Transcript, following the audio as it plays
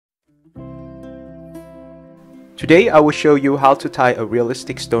Today I will show you how to tie a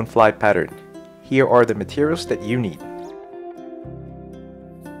realistic stonefly pattern. Here are the materials that you need.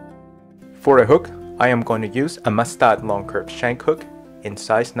 For a hook, I am going to use a mustard long curved shank hook in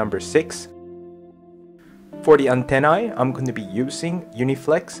size number 6. For the antennae, I'm going to be using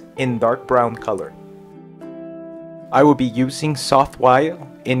Uniflex in dark brown color. I will be using soft wire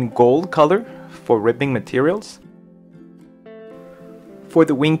in gold color for ribbing materials. For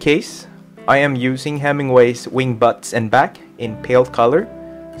the wing case, I am using Hemingway's wing butts and back in pale color,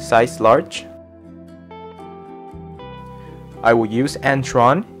 size large. I will use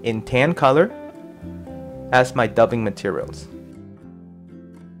Antron in tan color as my dubbing materials.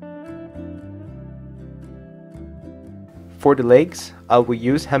 For the legs, I will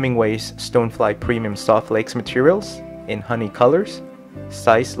use Hemingway's Stonefly Premium Soft Legs materials in honey colors,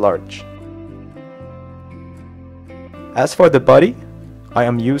 size large. As for the body, I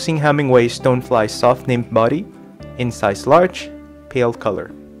am using Hemingway's Stonefly Soft Nymph body in size large, pale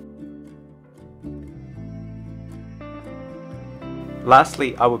color.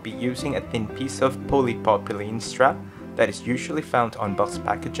 Lastly, I will be using a thin piece of polypropylene strap that is usually found on box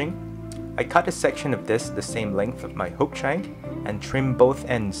packaging. I cut a section of this the same length of my hook shank and trim both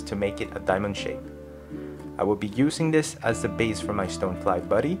ends to make it a diamond shape. I will be using this as the base for my stonefly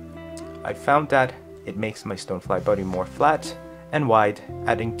body. I found that it makes my stonefly body more flat and wide,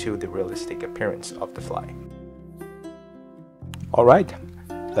 adding to the realistic appearance of the fly. Alright,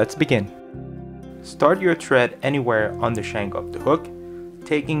 let's begin. Start your thread anywhere on the shank of the hook,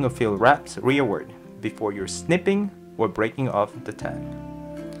 taking a few wraps rearward before you're snipping or breaking off the tag.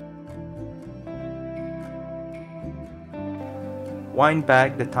 Wind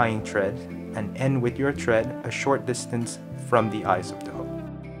back the tying thread and end with your thread a short distance from the eyes of the hook.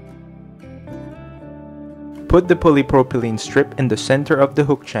 Put the polypropylene strip in the center of the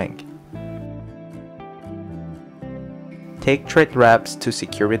hook shank. Take thread wraps to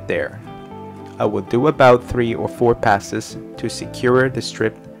secure it there. I will do about 3 or 4 passes to secure the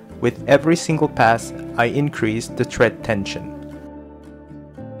strip. With every single pass, I increase the thread tension.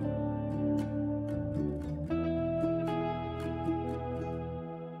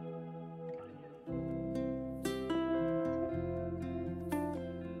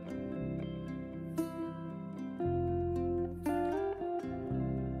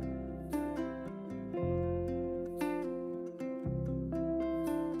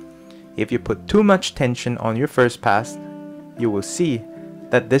 If you put too much tension on your first pass, you will see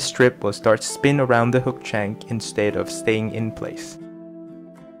that this strip will start to spin around the hook shank instead of staying in place.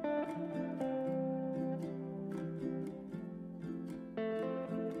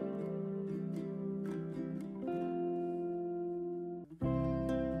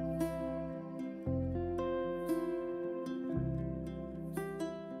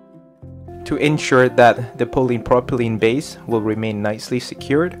 To ensure that the polypropylene base will remain nicely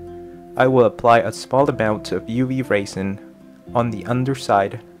secured, I will apply a small amount of UV resin on the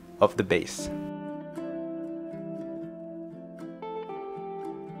underside of the base.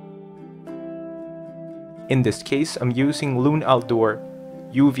 In this case, I'm using Loon Outdoor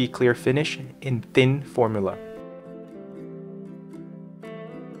UV Clear Finish in thin formula.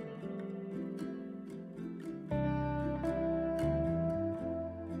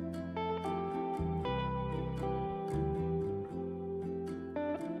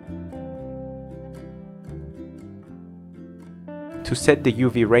 To set the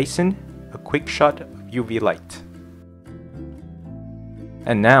UV resin, a quick shot of UV light.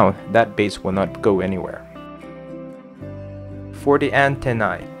 And now that base will not go anywhere. For the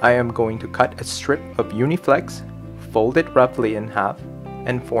antennae, I am going to cut a strip of Uniflex, fold it roughly in half,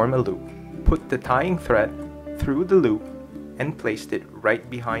 and form a loop. Put the tying thread through the loop and place it right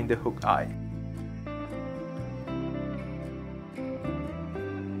behind the hook eye.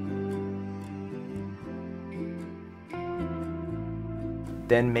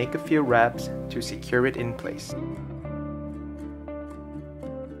 Then make a few wraps to secure it in place.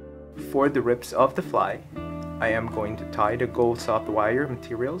 For the ribs of the fly, I am going to tie the gold soft wire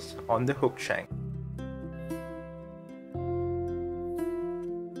materials on the hook shank.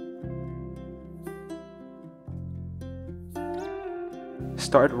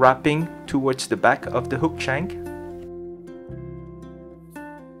 Start wrapping towards the back of the hook shank.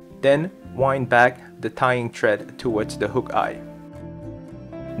 Then wind back the tying thread towards the hook eye.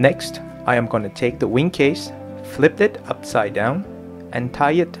 Next, I am going to take the wing case, flip it upside down, and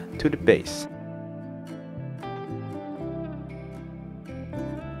tie it to the base.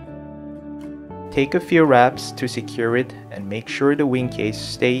 Take a few wraps to secure it and make sure the wing case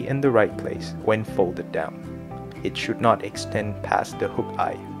stay in the right place when folded down. It should not extend past the hook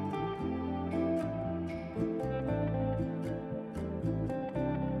eye.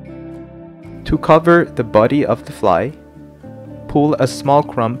 To cover the body of the fly, pull a small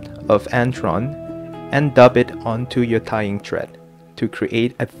crumb of antron and dub it onto your tying thread to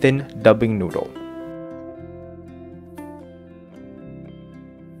create a thin dubbing noodle.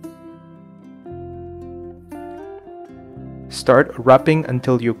 Start wrapping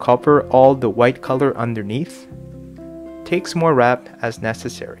until you cover all the white color underneath. Takes more wrap as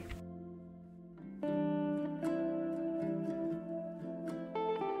necessary.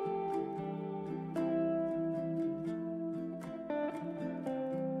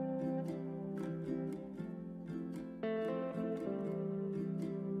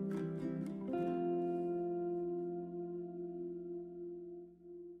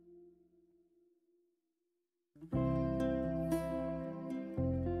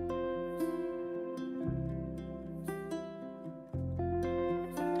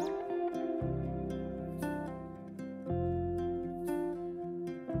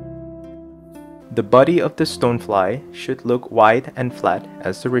 The body of the stonefly should look wide and flat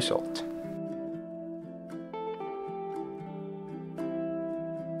as the result.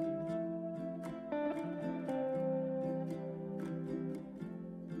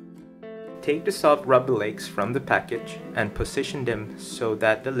 Take the soft rubber legs from the package and position them so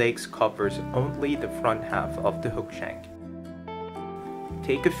that the legs covers only the front half of the hook shank.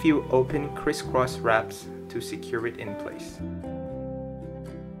 Take a few open crisscross wraps to secure it in place.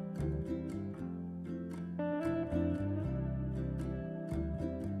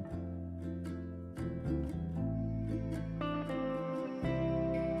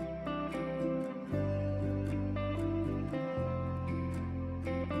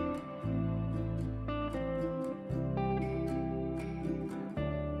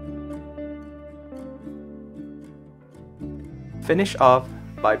 Finish off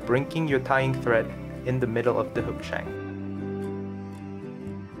by brinking your tying thread in the middle of the hook shank.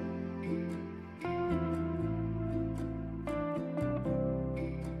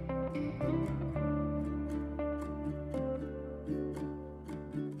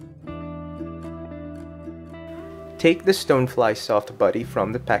 Take the stonefly soft body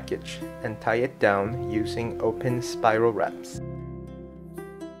from the package and tie it down using open spiral wraps.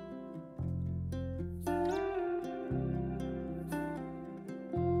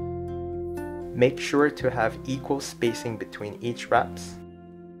 Make sure to have equal spacing between each wraps.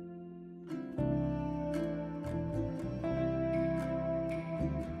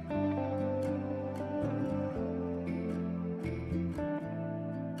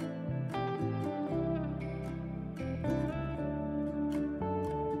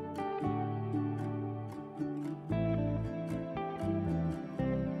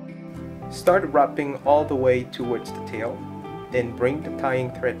 Start wrapping all the way towards the tail. Then bring the tying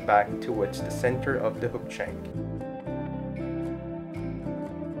thread back towards the center of the hook shank.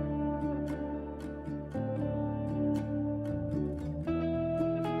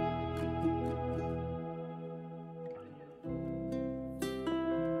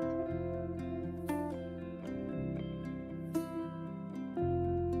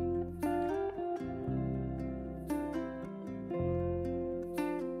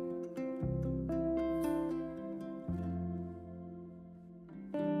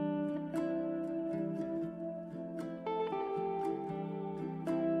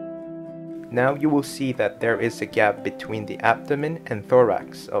 Now you will see that there is a gap between the abdomen and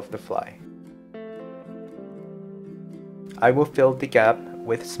thorax of the fly. I will fill the gap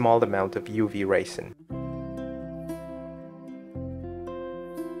with a small amount of UV resin.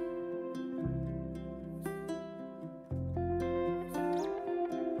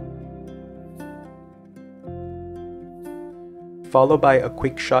 Followed by a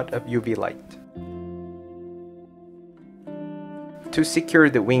quick shot of UV light. To secure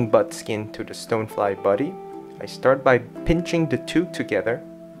the wing butt skin to the stonefly body, I start by pinching the two together,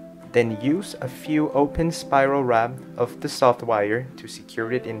 then use a few open spiral wrap of the soft wire to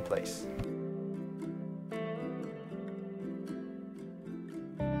secure it in place.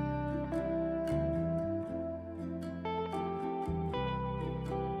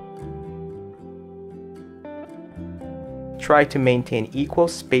 Try to maintain equal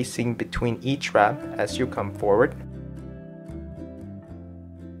spacing between each wrap as you come forward.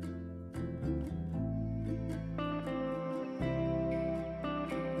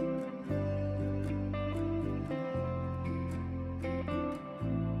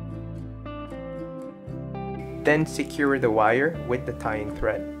 Then secure the wire with the tying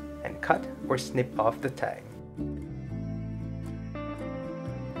thread and cut or snip off the tag.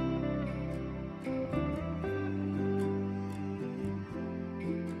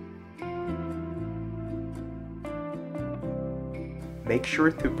 Make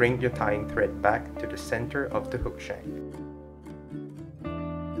sure to bring your tying thread back to the center of the hook shank.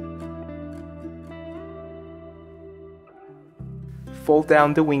 Fold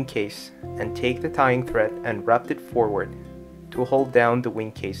down the wing case and take the tying thread and wrap it forward to hold down the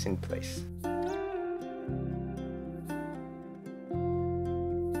wing case in place.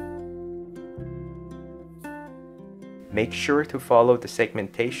 Make sure to follow the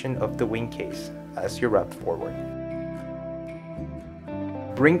segmentation of the wing case as you wrap forward.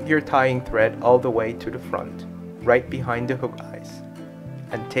 Bring your tying thread all the way to the front, right behind the hook eyes,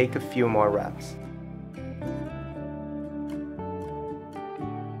 and take a few more wraps.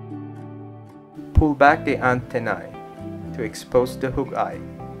 Pull back the antennae to expose the hook eye,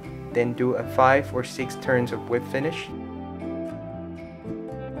 then do a 5 or 6 turns of whip finish.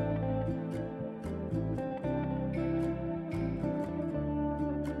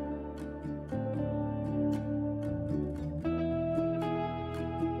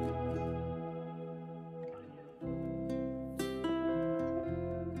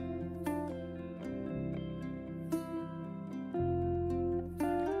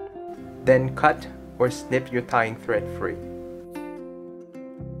 Then cut or snip your tying thread free.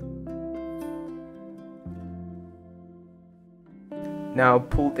 Now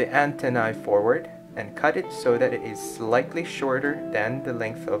pull the antennae forward and cut it so that it is slightly shorter than the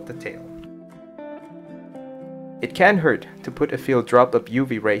length of the tail. It can hurt to put a field drop of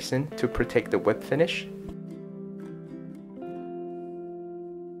UV resin to protect the whip finish.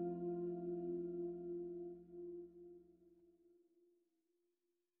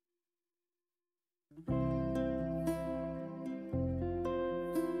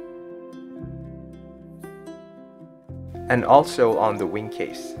 And also on the wing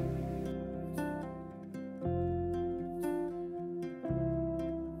case.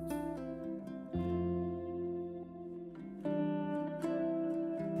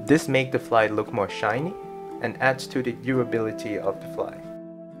 This makes the fly look more shiny and adds to the durability of the fly.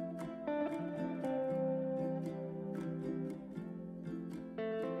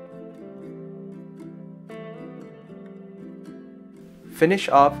 Finish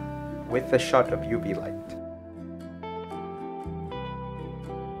off with a shot of UV light.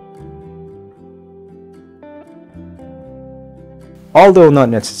 Although not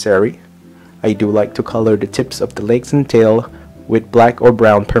necessary, I do like to color the tips of the legs and tail with black or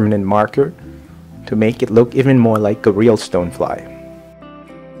brown permanent marker to make it look even more like a real stonefly.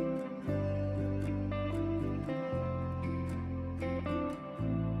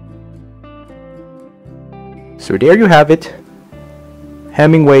 So there you have it,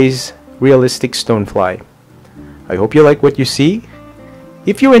 Hemingway's realistic stonefly. I hope you like what you see.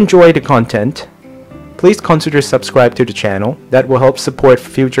 If you enjoy the content, please consider subscribe to the channel. That will help support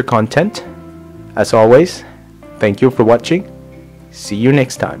future content. As always, thank you for watching. See you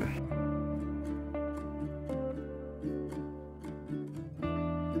next time.